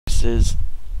this is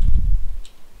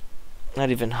not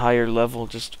even higher level,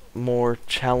 just more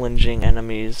challenging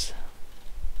enemies.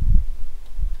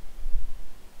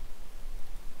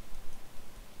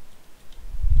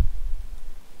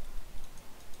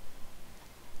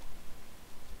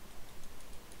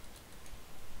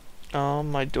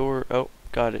 My door, oh,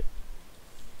 got it.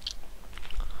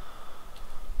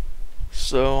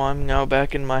 So I'm now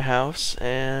back in my house,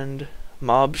 and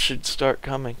mobs should start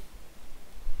coming.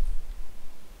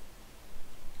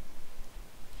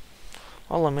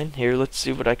 While I'm in here, let's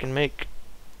see what I can make.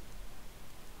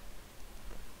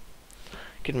 I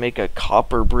can make a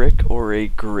copper brick or a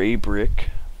gray brick.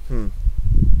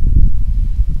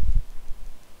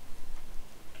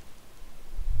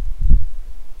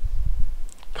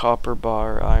 Copper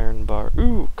bar, iron bar.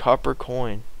 Ooh, copper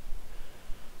coin.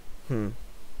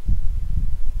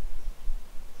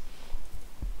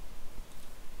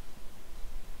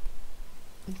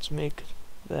 Let's make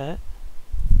that.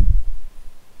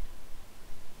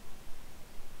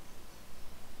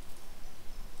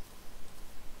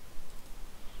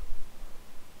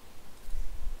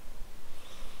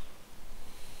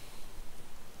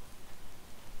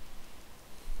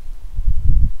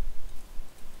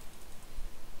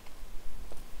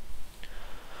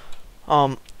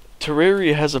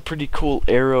 Terraria has a pretty cool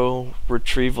arrow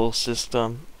retrieval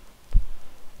system.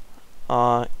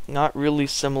 Not really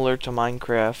similar to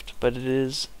Minecraft, but it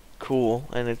is cool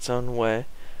in its own way.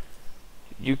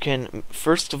 You can,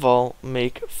 first of all,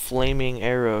 make flaming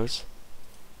arrows.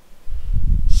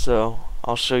 So,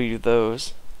 I'll show you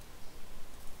those.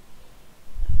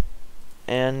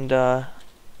 And,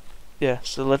 yeah,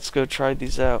 so let's go try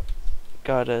these out.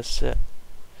 Gotta set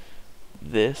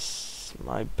this,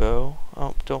 my bow.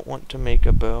 Oh, don't want to make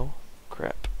a bow.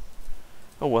 Crap.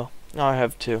 Oh well, now I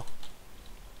have two.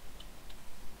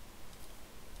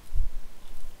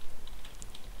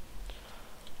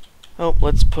 Oh,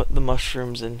 let's put the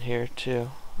mushrooms in here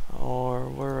too. Or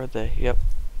where are they? Yep.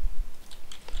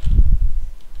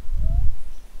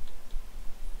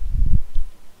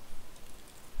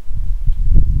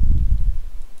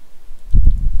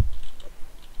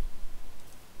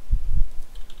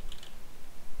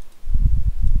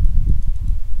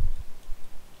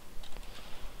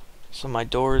 So my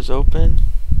door is open.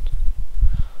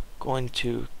 Going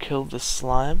to kill the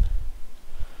slime.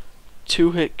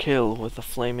 2-hit kill with a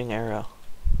flaming arrow.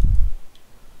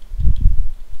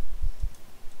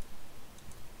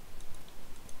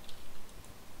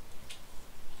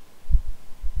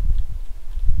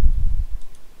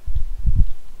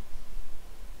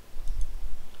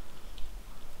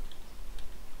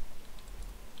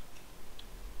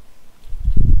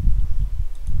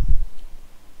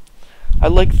 I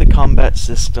like the combat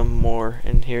system more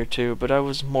in here too, but I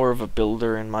was more of a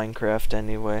builder in Minecraft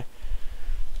anyway.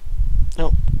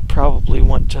 Nope, probably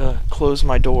want to close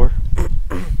my door.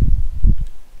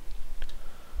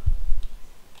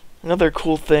 Another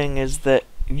cool thing is that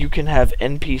you can have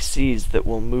NPCs that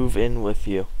will move in with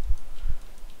you.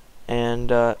 And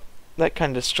that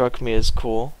kind of struck me as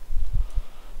cool,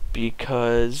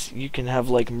 because you can have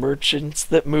like merchants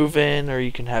that move in, or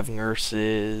you can have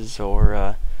nurses,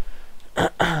 or there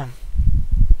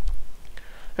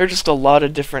are just a lot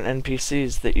of different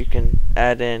NPCs that you can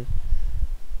add in.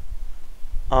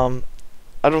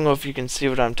 I don't know if you can see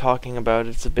what I'm talking about.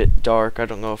 It's a bit dark. I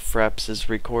don't know if Fraps is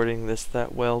recording this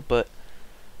that well, but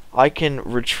I can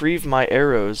retrieve my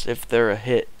arrows if they're a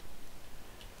hit.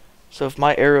 So if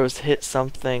my arrows hit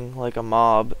something like a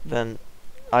mob, then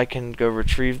I can go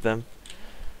retrieve them.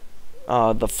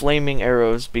 The flaming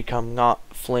arrows become not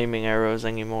flaming arrows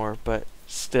anymore, but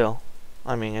still,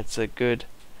 I mean, it's a good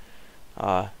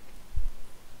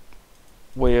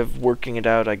way of working it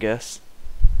out, I guess.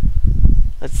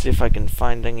 Let's see if I can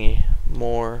find any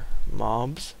more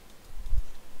mobs.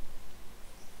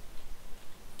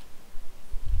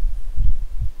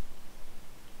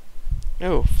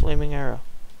 Oh, flaming arrow.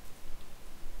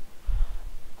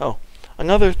 Oh,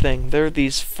 another thing, there are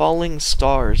these falling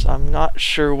stars. I'm not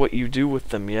sure what you do with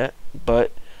them yet,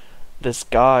 but this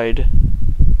guide,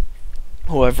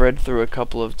 who I've read through a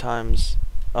couple of times,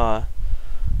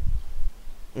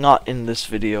 not in this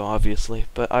video, obviously,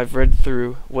 but I've read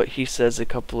through what he says a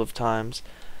couple of times,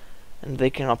 and they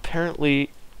can apparently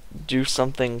do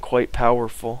something quite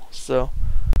powerful, so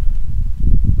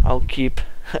I'll keep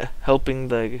helping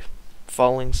the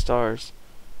fallen stars,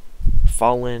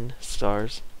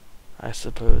 I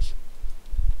suppose.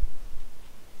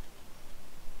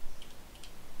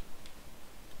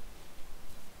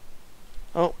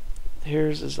 Oh,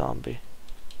 here's a zombie.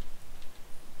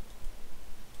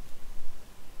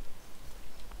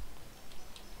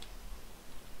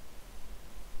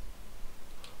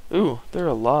 Ooh, there are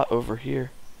a lot over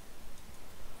here.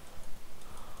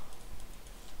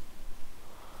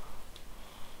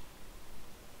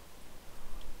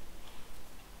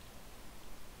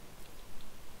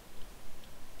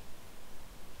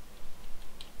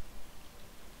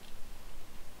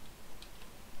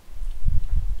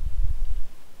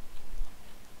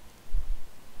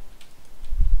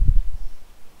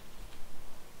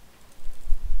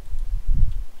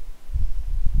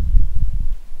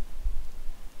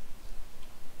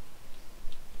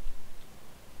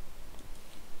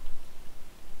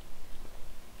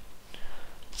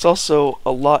 It's also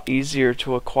a lot easier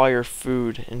to acquire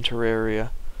food in Terraria.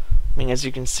 I mean, as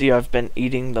you can see, I've been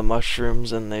eating the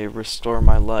mushrooms and they restore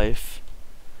my life.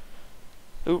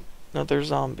 Oop, another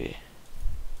zombie.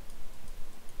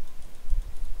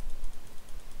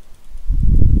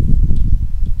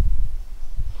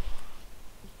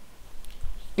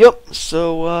 Yep,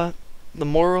 so, the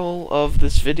moral of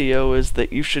this video is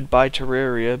that you should buy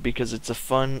Terraria because it's a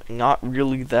fun, not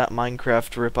really that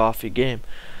Minecraft rip-offy game.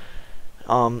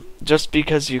 Just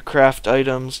because you craft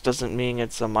items doesn't mean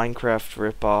it's a Minecraft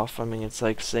rip-off. I mean, it's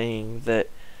like saying that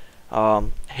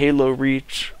Halo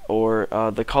Reach or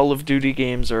the Call of Duty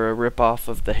games are a rip-off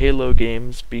of the Halo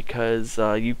games because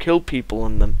you kill people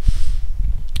in them.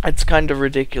 It's kind of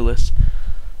ridiculous.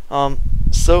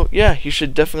 So yeah, you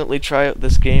should definitely try out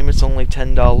this game. It's only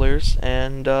 $10,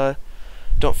 and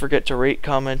don't forget to rate,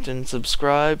 comment, and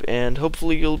subscribe, and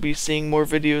hopefully you'll be seeing more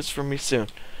videos from me soon.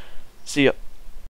 See ya.